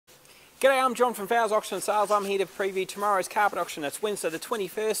G'day, I'm John from Fowles Auctions and Sales. I'm here to preview tomorrow's carpet auction. It's Wednesday the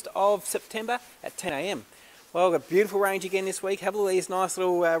 21st of September at 10 AM. Well, we've got a beautiful range again this week. Have a look at these nice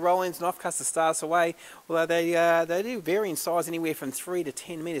little roll-ins and offcuts to start us away. Although they do vary in size anywhere from 3 to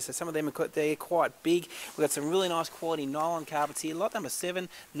 10 metres, so some of them they're quite big. We've got some really nice quality nylon carpets here. Lot number 7,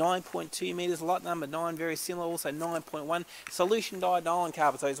 9.2 metres. Lot number 9, very similar, also 9.1. Solution dyed nylon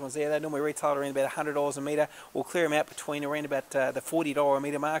carpets, those ones there. They normally retail around about $100 a metre. We'll clear them out between around about the $40 a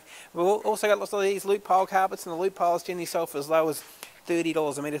metre mark. We've also got lots of these loop pile carpets, and the loop piles generally sell for as low as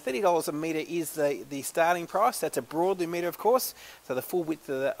 $30 a metre. $30 a metre is the starting price. That's a broadloom metre, of course. So the full width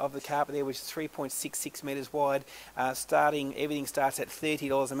of the carpet there, which is 3.66 metres wide, everything starts at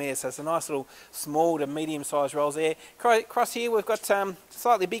 $30 a metre. So it's a nice little small to medium sized rolls there. Across here we've got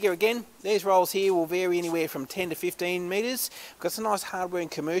slightly bigger again. These rolls here will vary anywhere from 10 to 15 metres. We've got some nice hardware and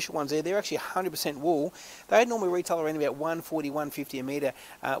commercial ones there. They're actually 100% wool. They normally retail around about $140, $150 a metre.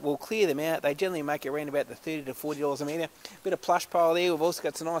 We'll clear them out. They generally make around about the $30 to $40 a metre. Bit of plush pile there. We've also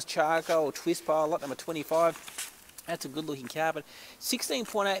got some nice charcoal twist pile, lot number 25. That's a good looking carpet.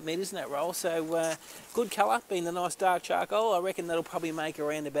 16.8 metres in that roll, so good colour, being the nice dark charcoal. I reckon that'll probably make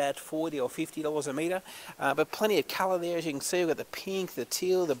around about $40 or $50 a metre. But plenty of colour there, as you can see. We've got the pink, the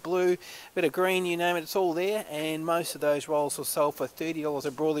teal, the blue, a bit of green, you name it, it's all there. And most of those rolls will sell for $30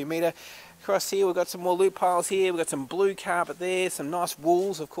 a broadloom metre. Across here we've got some more loop piles here. We've got some blue carpet there, some nice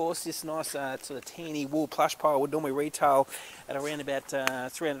wools, of course. This nice sort of tanny wool plush pile would normally retail at around about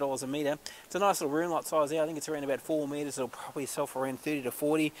 $300 a metre. It's a nice little room lot size there. I think it's around about 4 metres. It'll probably sell for around 30 to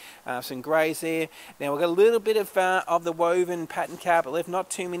 40. Some greys there. Now we've got a little bit of the woven pattern carpet left. Not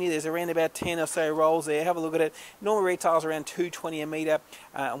too many. There's around about 10 or so rolls there. Have a look at it. Normal retails around $220 a metre.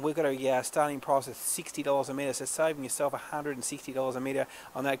 And we've got a starting price of $60 a metre. So saving yourself $160 a metre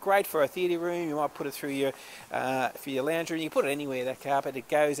on that. Great for a theatre room. You might put it through your for your lounge room. You can put it anywhere, that carpet. It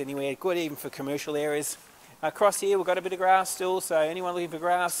goes anywhere. Good even for commercial areas. Across here we've got a bit of grass still, so anyone looking for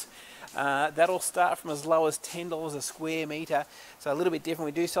grass, that'll start from as low as $10 a square metre. So a little bit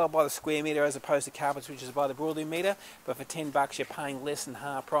different. We do sell by the square metre as opposed to carpets, which is by the broadloom metre, but for $10 you're paying less than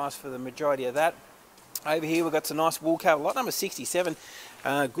half price for the majority of that. Over here we've got some nice wool carpet, lot number 67,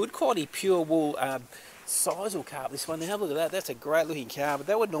 good quality pure wool sisal carpet. This one, now have a look at that. That's a great looking carpet.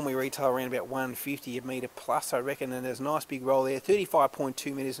 That would normally retail around about $150 a metre plus, I reckon. And there's a nice big roll there,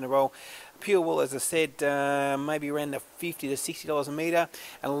 35.2 metres in a roll. Pure wool, as I said, maybe around the $50 to $60 a metre.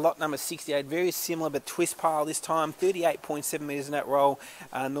 And lot number 68, very similar, but twist pile this time, 38.7 metres in that roll.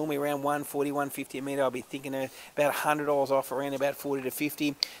 Normally around $140, $150 a metre. I'll be thinking about $100 off, around about $40 to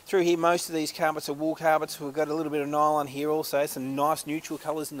 $50. Through here, most of these carpets are wool carpets. We've got a little bit of nylon here also. Some nice neutral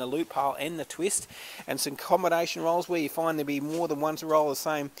colours in the loop pile and the twist. And some combination rolls where you find there be more than one roll of the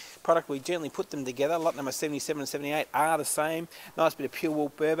same product. We generally put them together. Lot number 77 and 78 are the same. Nice bit of pure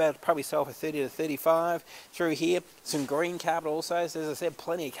wool Berber, probably sell for 30 to 35. Through here, some green carpet also. So as I said,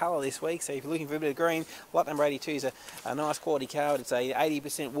 plenty of colour this week. So if you're looking for a bit of green, lot number 82 is a nice quality carpet. It's a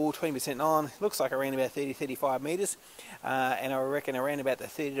 80% wool, 20% nylon. Looks like around about 30 35 metres. And I reckon around about the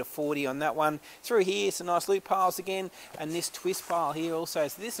 30 to 40 on that one. Through here, some nice loop piles again. And this twist pile here also.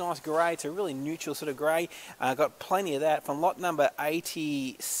 So this nice grey, it's a really neutral sort of grey. Got plenty of that from lot number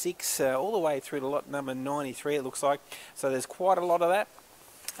 86 all the way through to lot number 93, it looks like. So there's quite a lot of that.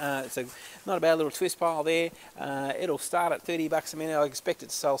 It's not a bad little twist pile there. It'll start at $30 a metre. I expect it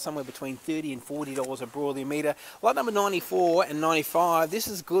to sell somewhere between $30 and $40 a broadloom metre. Lot number 94 and 95. This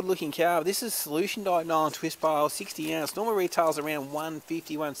is good looking carpet. This is solution dyed nylon twist pile, 60 ounce. Normal retails around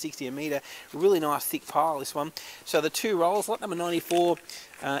 $150, $160 a metre. Really nice thick pile, this one. So the two rolls, lot number 94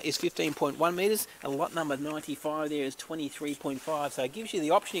 is 15.1 metres, and lot number 95 there is 23.5. So it gives you the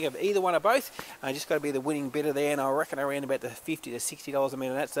option. You have either one or both. Just got to be the winning bidder there, and I reckon around about the $50 to $60 a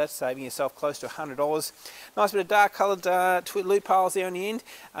metre. That's saving yourself close to $100. Nice bit of dark coloured loop piles there on the end,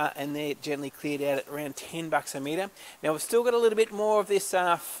 and they're generally cleared out at around $10 a metre. Now we've still got a little bit more of this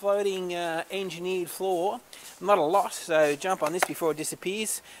floating engineered floor. Not a lot, so jump on this before it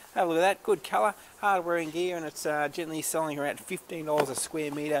disappears. Have a look at that, good colour, hardware and gear, and it's generally selling around $15 a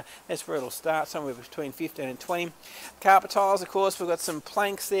square metre. That's where it'll start, somewhere between 15 and 20. Carpet tiles, of course, we've got some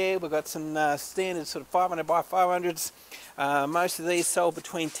planks there, we've got some standard sort of 500 by 500s. Most of these sell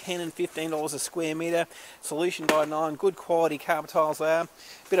between $10 and $15 a square metre. Solution dyed nylon, good quality carpet tiles there.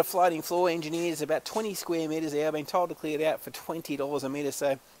 Bit of floating floor engineers, about 20 square metres there. I've been told to clear it out for $20 a metre,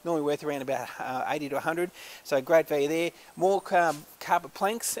 so normally worth around about 80 to 100. So great value there. More carpet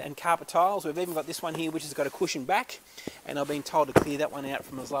planks and carpet tiles. We've even got this one here which has got a cushion back, and I've been told to clear that one out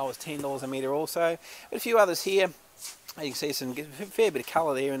from as low as $10 a metre also. But a few others here. You can see some fair bit of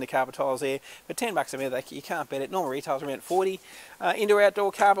colour there in the carpet tiles there, but $10 a metre, you can't bet it. Normal retails are around 40. Indoor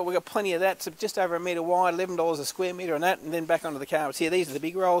outdoor carpet, we've got plenty of that, so just over a metre wide, $11 a square metre on that, and then back onto the carpets here. These are the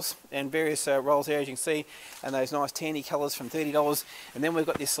big rolls, and various rolls there as you can see, and those nice tandy colours from $30. And then we've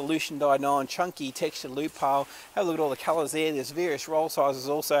got this solution dyed nylon chunky textured loop pile. Have a look at all the colours there. There's various roll sizes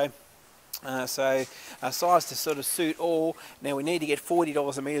also. Size to sort of suit all. Now we need to get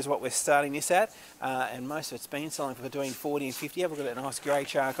 $40 a metre is what we're starting this at, and most of it's been selling for between 40 and 50. Have a look at that nice grey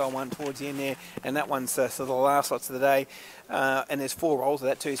charcoal one towards the end there, and that one's sort of the last lots of the day. And there's 4 rolls of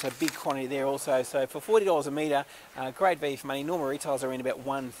that too, so big quantity there also. So for $40 a metre, great value for money. Normal retails are around about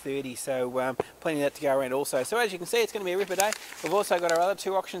 $130, so plenty of that to go around also. So as you can see, it's going to be a ripper day. We've also got our other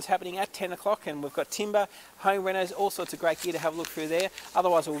 2 auctions happening at 10 o'clock, and we've got timber, home renos, all sorts of great gear to have a look through there.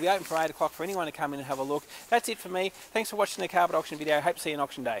 Otherwise, we'll be open from 8 o'clock for anyone to come in and have a look. That's it for me. Thanks for watching the carpet auction video. Hope to see you on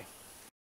auction day.